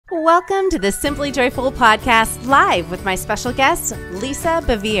Welcome to the Simply Joyful Podcast live with my special guest, Lisa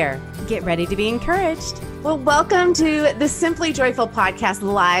Bevere. Get ready to be encouraged. Well, welcome to the Simply Joyful Podcast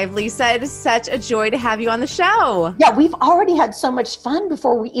live, Lisa. It is such a joy to have you on the show. Yeah, we've already had so much fun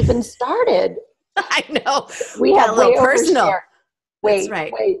before we even started. I know. We have a little way personal. overshared. That's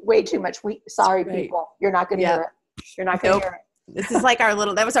right. Way too much. Sorry, right. People. You're not going to hear it. You're not going to hear it. This is like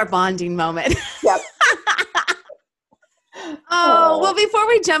that was our bonding moment. Yep. Well, before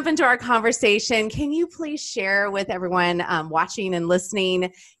we jump into our conversation, can you please share with everyone watching and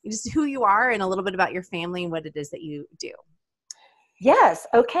listening just who you are and a little bit about your family and what it is that you do? Yes.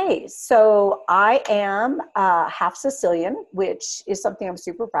 Okay. So I am half Sicilian, which is something I'm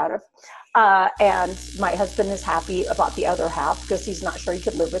super proud of. And my husband is happy about the other half because he's not sure he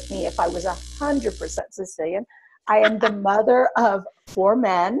could live with me if I was 100% Sicilian. I am the mother of 4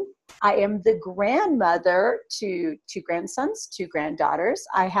 men. I am the grandmother to 2 grandsons, 2 granddaughters.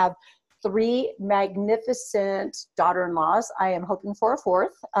 I have 3 magnificent daughter-in-laws. I am hoping for a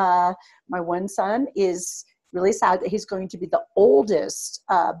 4th. My one son is really sad that he's going to be the oldest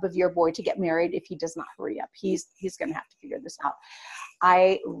Bevere boy to get married if he does not hurry up. He's going to have to figure this out.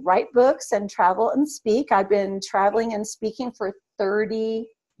 I write books and travel and speak. I've been traveling and speaking for 30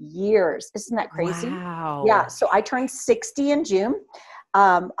 years. Isn't that crazy? Wow. Yeah. So I turned 60 in June.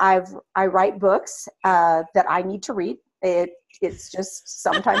 I write books that I need to read. It's just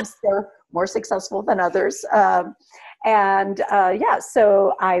sometimes they're more successful than others. So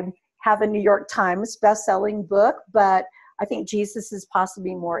I have a New York Times best-selling book, but I think Jesus is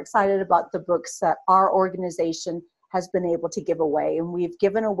possibly more excited about the books that our organization has been able to give away. And we've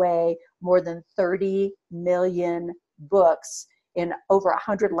given away more than 30 million books in over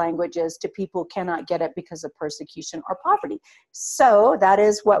 100 languages to people who cannot get it because of persecution or poverty. So that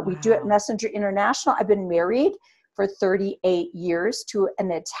is what we do at Messenger International. I've been married for 38 years to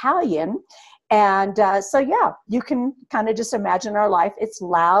an Italian. And you can kind of just imagine our life. It's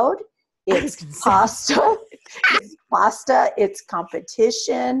loud. It's pasta. It's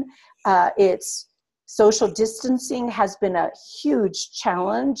competition. It's social distancing has been a huge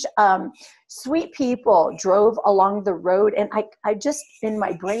challenge. Sweet people drove along the road, and I just, in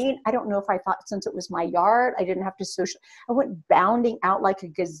my brain, I don't know if I thought since it was my yard, I didn't have to I went bounding out like a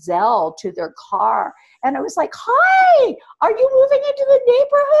gazelle to their car. And I was like, hi, are you moving into the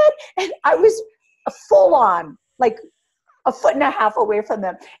neighborhood? And I was full on, like, 1.5 feet away from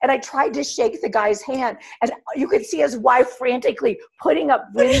them. And I tried to shake the guy's hand, and you could see his wife frantically putting up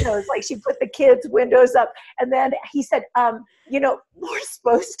windows, like she put the kids' windows up. And then he said, we're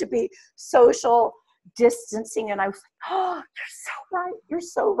supposed to be social distancing. And I was like, oh, you're so right. You're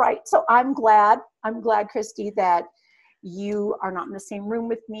so right. So I'm glad, Kristi, that you are not in the same room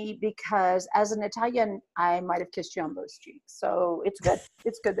with me, because as an Italian, I might have kissed you on both cheeks. So it's good.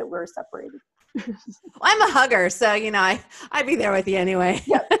 It's good that we're separated. Well, I'm a hugger, so I'd be there with you anyway.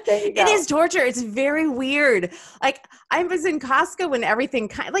 Yep, there you go. It is torture. It's very weird. Like, I was in Costco when everything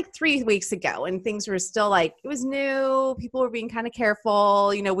like 3 weeks ago, and things were still like, it was new. People were being kind of careful.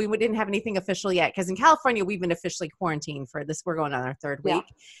 We didn't have anything official yet, because in California we've been officially quarantined for this. We're going on our 3rd week.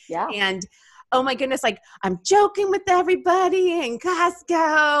 Yeah. And oh my goodness, like, I'm joking with everybody in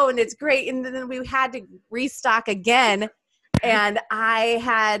Costco, and it's great. And then we had to restock again. And I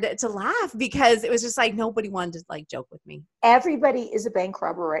had to laugh because it was just like nobody wanted to like joke with me. Everybody is a bank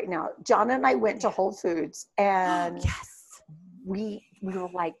robber right now. John and I went to Whole Foods, and we were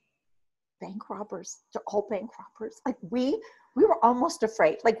like, bank robbers. They're all bank robbers. Like we were almost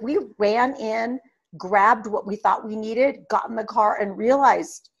afraid. Like we ran in, grabbed what we thought we needed, got in the car, and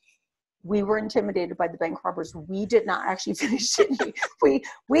realized we were intimidated by the bank robbers. We did not actually finish it.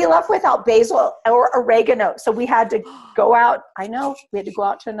 We left without basil or oregano. So we had to go out. I know we had to go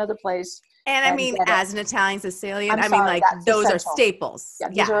out to another place. And I mean, as an Italian Sicilian, those essential. Are staples. Yeah,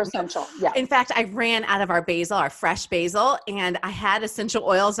 these are essential. Yeah. In fact, I ran out of our basil, our fresh basil, and I had essential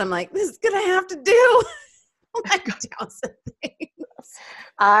oils. I'm like, this is going to have to do. Down some things.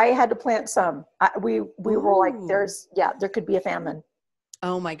 I had to plant some. We were like, there could be a famine.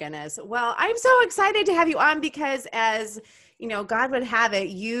 Oh my goodness. Well, I'm so excited to have you on because, as God would have it,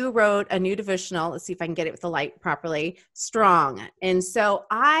 you wrote a new devotional. Let's see if I can get it with the light properly. Strong. And so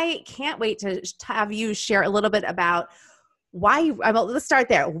I can't wait to have you share a little bit about why let's start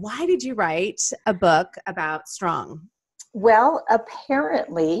there. Why did you write a book about strong? Well,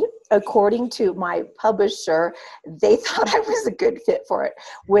 apparently, according to my publisher, they thought I was a good fit for it,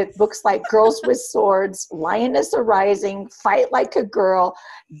 with books like Girls with Swords, Lioness Arising, Fight Like a Girl.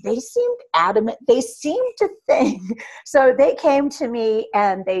 They seemed adamant. They seemed to think. So they came to me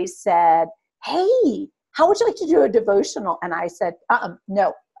and they said, hey, how would you like to do a devotional? And I said,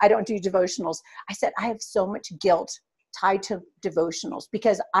 no, I don't do devotionals. I said, I have so much guilt tied to devotionals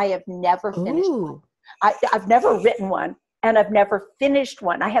because I have never finished one. I've never written one and I've never finished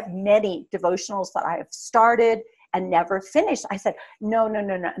one. I have many devotionals that I have started and never finished. I said, no.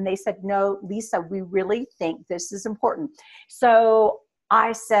 And they said, no, Lisa, we really think this is important. So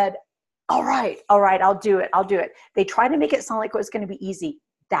I said, all right, I'll do it. They tried to make it sound like it was going to be easy.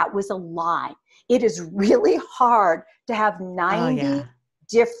 That was a lie. It is really hard to have 90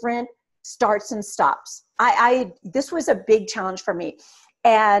 different starts and stops. This was a big challenge for me.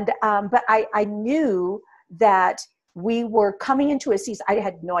 And, but I knew that we were coming into a season. I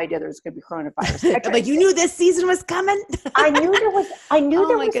had no idea there was going to be coronavirus. Like you knew this season was coming. I knew there was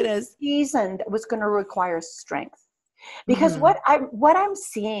goodness. a season that was going to require strength. Because what I'm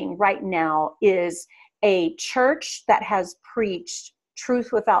seeing right now is a church that has preached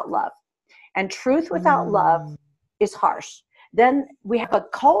truth without love. And truth without love is harsh. Then we have a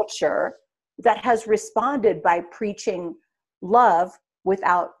culture that has responded by preaching love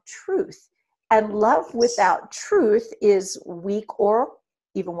without truth. And love without truth is weak, or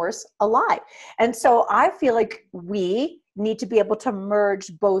even worse, a lie. And so I feel like we need to be able to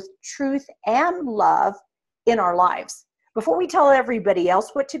merge both truth and love in our lives. Before we tell everybody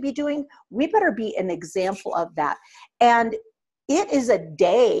else what to be doing, we better be an example of that. And it is a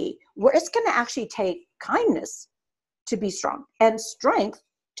day where it's going to actually take kindness to be strong and strength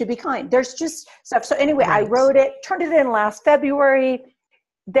to be kind. There's just stuff. So anyway, I wrote it, turned it in last February.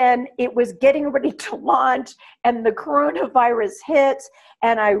 Then it was getting ready to launch and the coronavirus hit.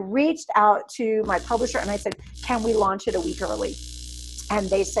 And I reached out to my publisher and I said, can we launch it a week early? And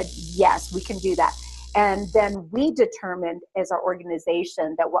they said, yes, we can do that. And then we determined as our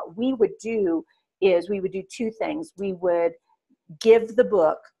organization that what we would do is we would do two things. We would give the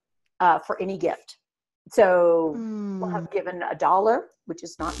book for any gift. So we'll have given $1, which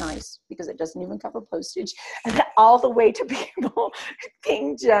is not nice because it doesn't even cover postage, and all the way to people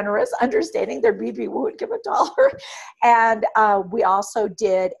being generous, understanding their BB would give $1. And we also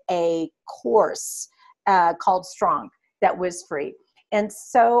did a course called Strong that was free. And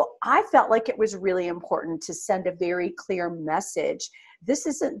so I felt like it was really important to send a very clear message. This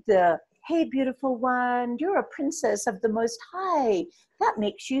isn't the, hey, beautiful one, you're a princess of the Most High. That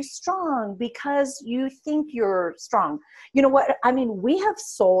makes you strong because you think you're strong. You know what? I mean, we have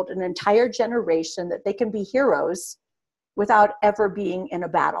sold an entire generation that they can be heroes without ever being in a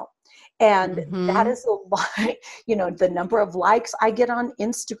battle. And that is a lie. You know, the number of likes I get on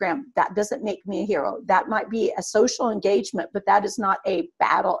Instagram, that doesn't make me a hero. That might be a social engagement, but that is not a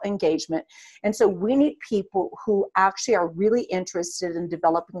battle engagement. And so we need people who actually are really interested in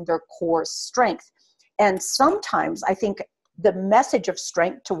developing their core strength. And sometimes I think the message of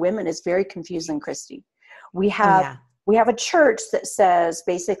strength to women is very confusing, Kristi. We have a church that says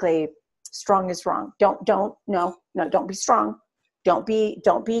basically strong is wrong. Don't be strong. Don't be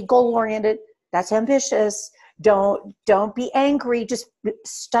goal oriented. That's ambitious. Don't be angry. Just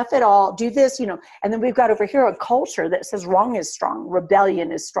stuff it all. Do this, you know. And then we've got over here a culture that says wrong is strong,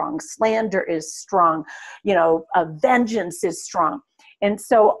 rebellion is strong, slander is strong, you know, vengeance is strong. And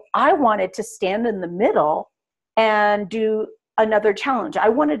so I wanted to stand in the middle and do another challenge. I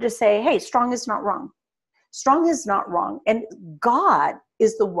wanted to say, hey, strong is not wrong. Strong is not wrong. And God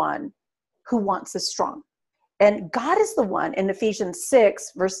is the one who wants us strong. And God is the one in Ephesians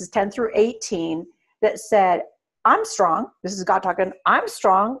 6, verses 10 through 18, that said, I'm strong. This is God talking. I'm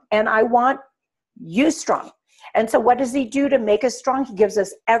strong, and I want you strong. And so what does he do to make us strong? He gives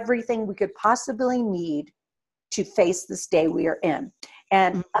us everything we could possibly need to face this day we are in.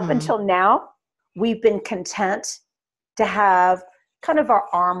 And up until now, we've been content to have kind of our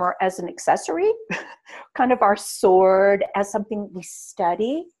armor as an accessory, kind of our sword as something we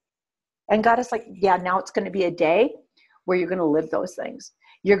study. And God is like, yeah, now it's going to be a day where you're going to live those things.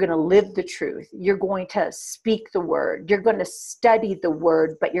 You're going to live the truth. You're going to speak the word. You're going to study the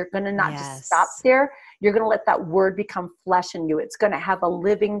word, but you're going to not just stop there. You're going to let that word become flesh in you. It's going to have a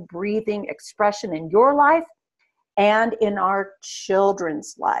living, breathing expression in your life and in our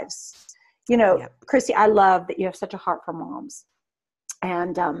children's lives. You know, Kristi, I love that you have such a heart for moms.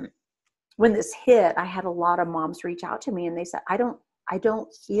 And when this hit, I had a lot of moms reach out to me and they said, I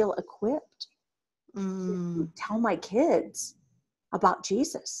don't feel equipped to tell my kids about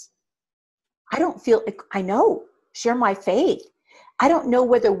Jesus. Share my faith. I don't know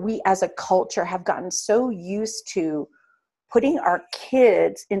whether we as a culture have gotten so used to putting our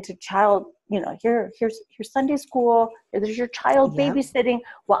kids into child, you know, here's Sunday school, there's your child babysitting.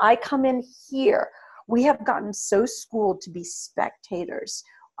 Well, I come in here. We have gotten so schooled to be spectators.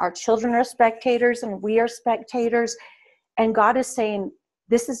 Our children are spectators and we are spectators. And God is saying,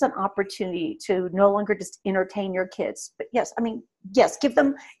 this is an opportunity to no longer just entertain your kids. But yes, I mean, yes, give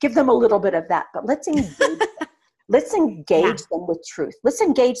them a little bit of that, but let's engage them. Let's engage them with truth. Let's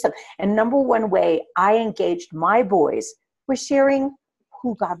engage them. And number one way I engaged my boys was sharing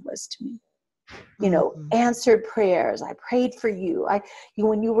who God was to me. You know, answered prayers. I prayed for you.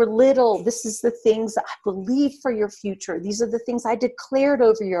 When you were little, this is the things that I believe for your future. These are the things I declared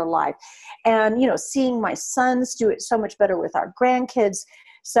over your life. And, you know, seeing my sons do it so much better with our grandkids.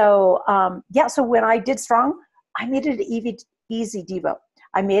 So, so when I did Strong, I made it an easy Devo.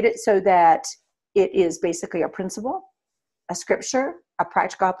 I made it so that it is basically a principle, a scripture, a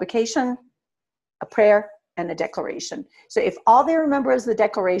practical application, a prayer, and a declaration. So if all they remember is the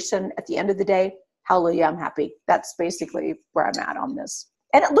declaration at the end of the day, hallelujah, I'm happy. That's basically where I'm at on this.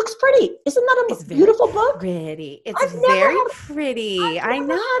 And it looks pretty. Isn't that a beautiful book? Pretty. It's very pretty. I know. I've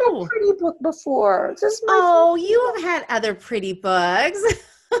never had a pretty book before. This is you have had other pretty books.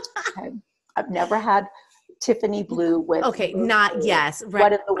 I've never had Tiffany blue with. Okay, not yes. Right.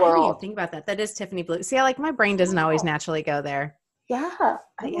 What in the world? I didn't even think about that. That is Tiffany blue. See, my brain doesn't always naturally go there. Yeah.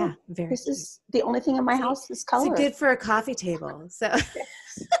 Yeah. Very. This is the only thing in my house is color. It's good for a coffee table. So.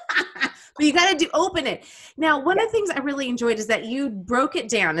 But you got to open it. Now, one of the things I really enjoyed is that you broke it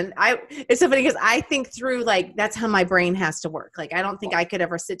down. And it's so funny because I think through that's how my brain has to work. I don't think I could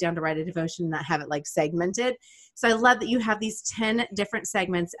ever sit down to write a devotion and not have it segmented. So I love that you have these 10 different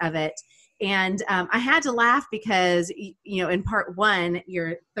segments of it. And I had to laugh because, in part 1,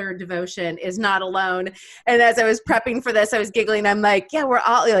 your third devotion is not alone. And as I was prepping for this, I was giggling. I'm like, yeah, we're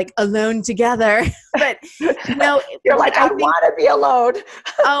all alone together. But no, you're I want to be alone.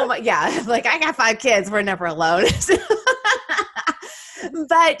 Oh my, yeah. I got 5 kids. We're never alone.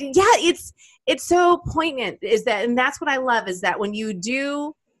 But yeah, it's so poignant and that's what I love is that when you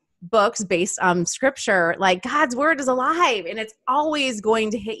do books based on scripture, God's word is alive and it's always going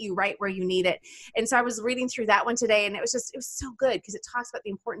to hit you right where you need it. And so I was reading through that one today and it was so good because it talks about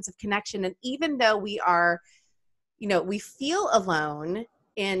the importance of connection. And even though we are, we feel alone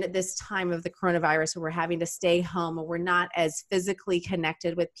in this time of the coronavirus where we're having to stay home and we're not as physically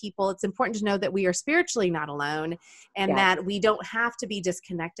connected with people, it's important to know that we are spiritually not alone and that we don't have to be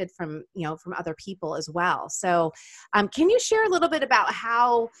disconnected from other people as well. So can you share a little bit about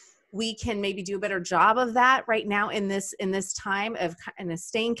how we can maybe do a better job of that right now in this time of kind of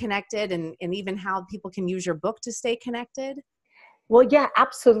staying connected and even how people can use your book to stay connected? Well, yeah,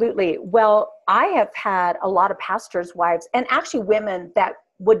 absolutely. Well, I have had a lot of pastors' wives and actually women that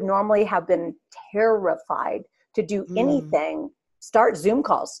would normally have been terrified to do anything, start Zoom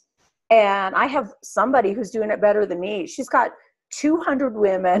calls. And I have somebody who's doing it better than me. She's got 200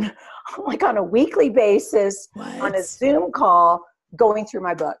 women on a weekly basis on a Zoom call going through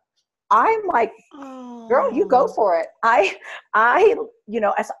my book. I'm like, girl, you go for it. I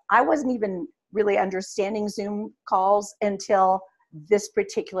as I wasn't even really understanding Zoom calls until this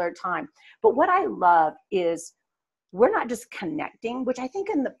particular time. But what I love is we're not just connecting, which I think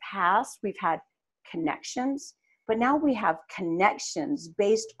in the past we've had connections, but now we have connections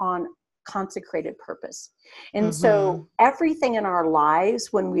based on consecrated purpose. And so everything in our lives,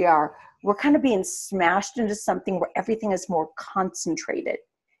 when we're kind of being smashed into something where everything is more concentrated.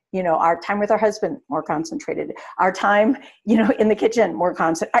 Our time with our husband, more concentrated. Our time, in the kitchen, more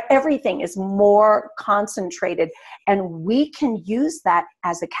concentrated. Everything is more concentrated. And we can use that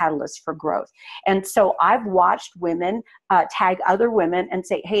as a catalyst for growth. And so I've watched women tag other women and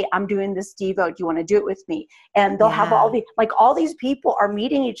say, hey, I'm doing this Devo. Do you want to do it with me? And they'll have all these people are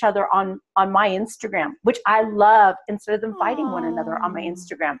meeting each other on my Instagram, which I love, instead of them fighting one another on my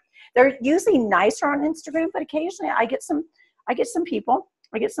Instagram. They're usually nicer on Instagram, but occasionally I get some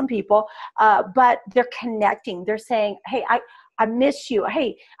people, but they're connecting. They're saying, hey, I miss you.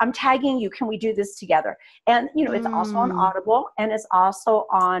 Hey, I'm tagging you. Can we do this together? And, it's also on Audible and it's also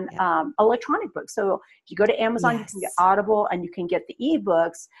on electronic books. So if you go to Amazon, you can get Audible and you can get the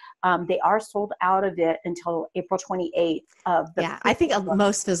ebooks. They are sold out of it until April 28th of the I think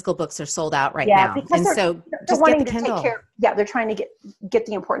most physical books are sold out right now. And so just get the Kindle. They're trying to get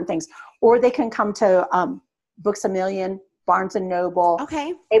the important things. Or they can come to Books A Million, Barnes and Noble.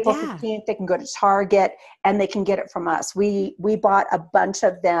 Okay. April 15th, they can go to Target and they can get it from us. We bought a bunch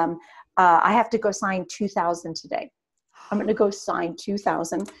of them. I have to go sign 2,000 today. I'm going to go sign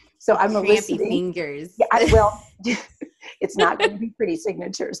 2,000. So I'm eliciting fingers. Yeah, it's not going to be pretty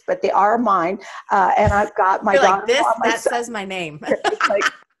signatures, but they are mine. And I've got my daughter. That says my name.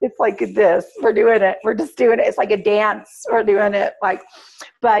 It's like this. We're doing it. We're just doing it. It's like a dance. We're doing it.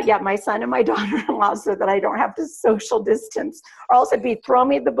 But yeah, my son and my daughter-in-law, so that I don't have to social distance. Or else it'd be throw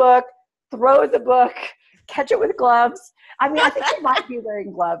the book, catch it with gloves. I mean, I think they might be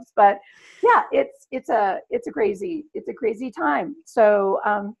wearing gloves, but yeah, it's a crazy time. So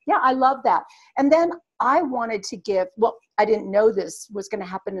yeah, I love that. And then I wanted to give, well, I didn't know this was going to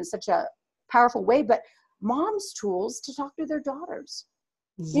happen in such a powerful way, but moms tools to talk to their daughters.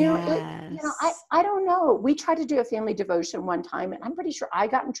 Yes. I don't know. We tried to do a family devotion one time, and I'm pretty sure I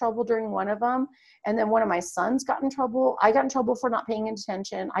got in trouble during one of them. And then one of my sons got in trouble. I got in trouble for not paying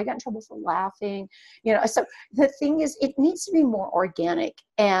attention. I got in trouble for laughing. So the thing is, it needs to be more organic.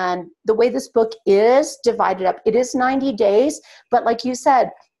 And the way this book is divided up, it is 90 days, but like you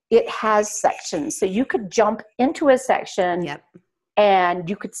said, it has sections. So you could jump into a section and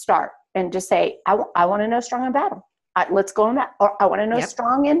you could start and just say, I want to know strong in battle. Let's go on that. Or I want to know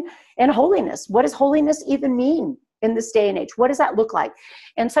strong in holiness. What does holiness even mean in this day and age? What does that look like?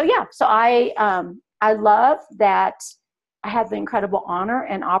 And so, so I love that I had the incredible honor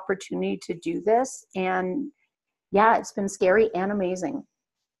and opportunity to do this. And yeah, it's been scary and amazing.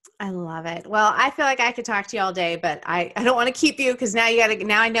 I love it. Well, I feel like I could talk to you all day, but I don't want to keep you because now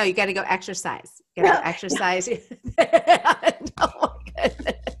I know you got to go exercise. You got to go exercise. Oh my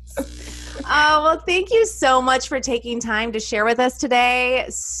goodness. Oh, well, thank you so much for taking time to share with us today.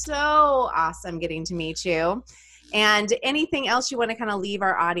 So awesome getting to meet you. And anything else you want to kind of leave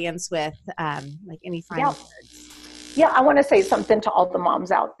our audience with, like any final words? Yeah, I want to say something to all the moms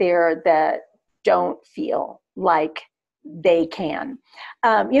out there that don't feel like they can.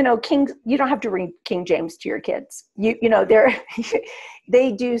 You don't have to read King James to your kids.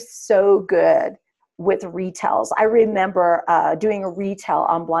 They do so good with retells. I remember doing a retell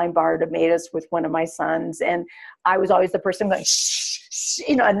on Blind Bartimaeus with one of my sons, and I was always the person going, shh, shh,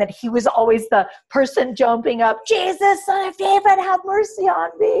 and then he was always the person jumping up, Jesus, son of David, have mercy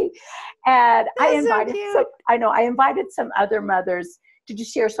on me. And I invited some other mothers to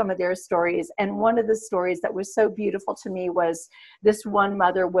just share some of their stories. And one of the stories that was so beautiful to me was this one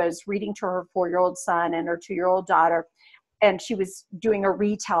mother was reading to her 4-year-old son and her 2-year-old daughter, and she was doing a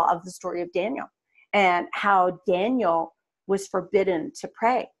retell of the story of Daniel, and how Daniel was forbidden to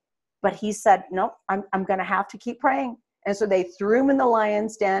pray. But he said, no, I'm going to have to keep praying. And so they threw him in the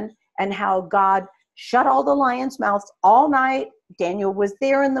lion's den, and how God shut all the lions' mouths all night. Daniel was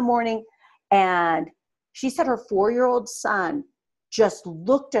there in the morning. And she said her 4-year-old son just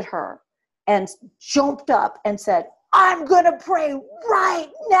looked at her and jumped up and said, I'm going to pray right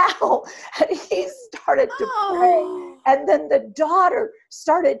now. And he started to pray. And then the daughter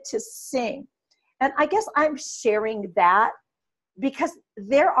started to sing. And I guess I'm sharing that because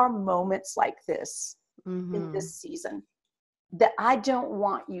there are moments like this in this season that I don't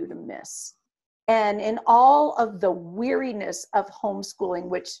want you to miss. And in all of the weariness of homeschooling,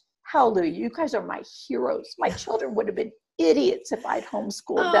 which, hallelujah, you guys are my heroes. My children would have been idiots if I'd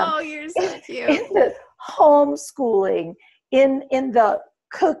homeschooled them. Oh, you're so cute. In the homeschooling, in the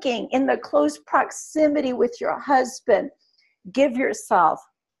cooking, in the close proximity with your husband, give yourself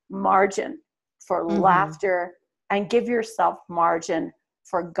margin for laughter, and give yourself margin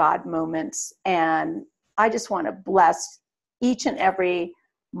for God moments. And I just want to bless each and every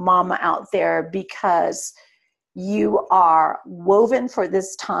mama out there, because you are woven for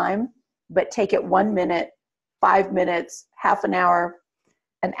this time, but take it 1 minute, 5 minutes, half an hour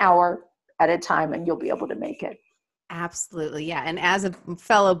at a time, and you'll be able to make it. Absolutely. Yeah. And as a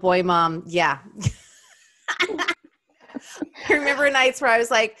fellow boy mom, yeah. I remember nights where I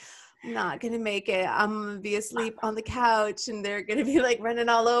was like, I'm not going to make it. I'm going to be asleep on the couch and they're going to be like running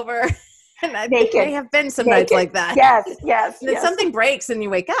all over. And I think there have been some nights like that. Yes. And then something breaks and you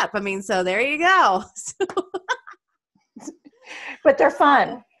wake up. I mean, so there you go. But they're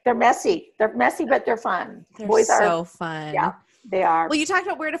fun. They're messy. They're messy, but they're fun. Boys are so fun. Yeah, they are. Well, you talked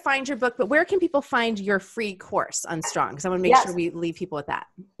about where to find your book, but where can people find your free course on Strong? Because I want to make sure we leave people with that.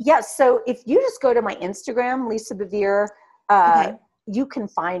 Yes. So if you just go to my Instagram, Lisa Bevere, you can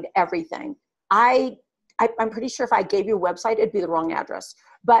find everything. I'm pretty sure if I gave you a website, it'd be the wrong address.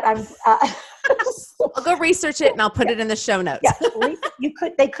 But I'm. I'll go research it and I'll put it in the show notes.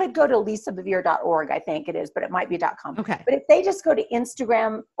 They could go to lisabevere.org, I think it is, but it might be .com. Okay. But if they just go to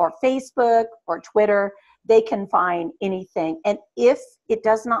Instagram or Facebook or Twitter, they can find anything. And if it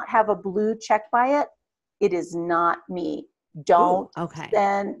does not have a blue check by it, it is not me. Don't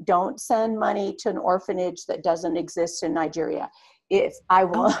send money to an orphanage that doesn't exist in Nigeria. I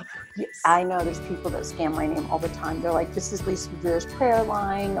know there's people that scam my name all the time. They're like, this is Lisa Bevere's prayer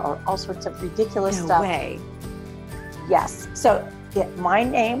line, or all sorts of ridiculous stuff. No way. Yes. So my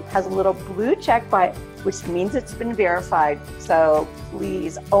name has a little blue check by it, which means it's been verified. So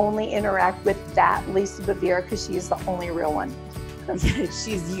please only interact with that Lisa Bevere, because she is the only real one.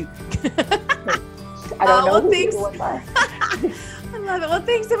 She's you. I don't know well, who thanks. the other ones are. I love it. Well,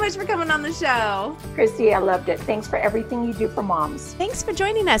 thanks so much for coming on the show. Kristi, I loved it. Thanks for everything you do for moms. Thanks for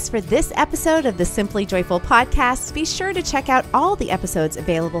joining us for this episode of the Simply Joyful Podcast. Be sure to check out all the episodes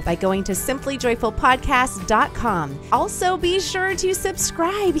available by going to simplyjoyfulpodcast.com. Also, be sure to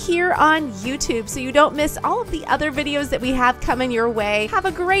subscribe here on YouTube so you don't miss all of the other videos that we have coming your way. Have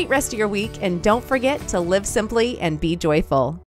a great rest of your week, and don't forget to live simply and be joyful.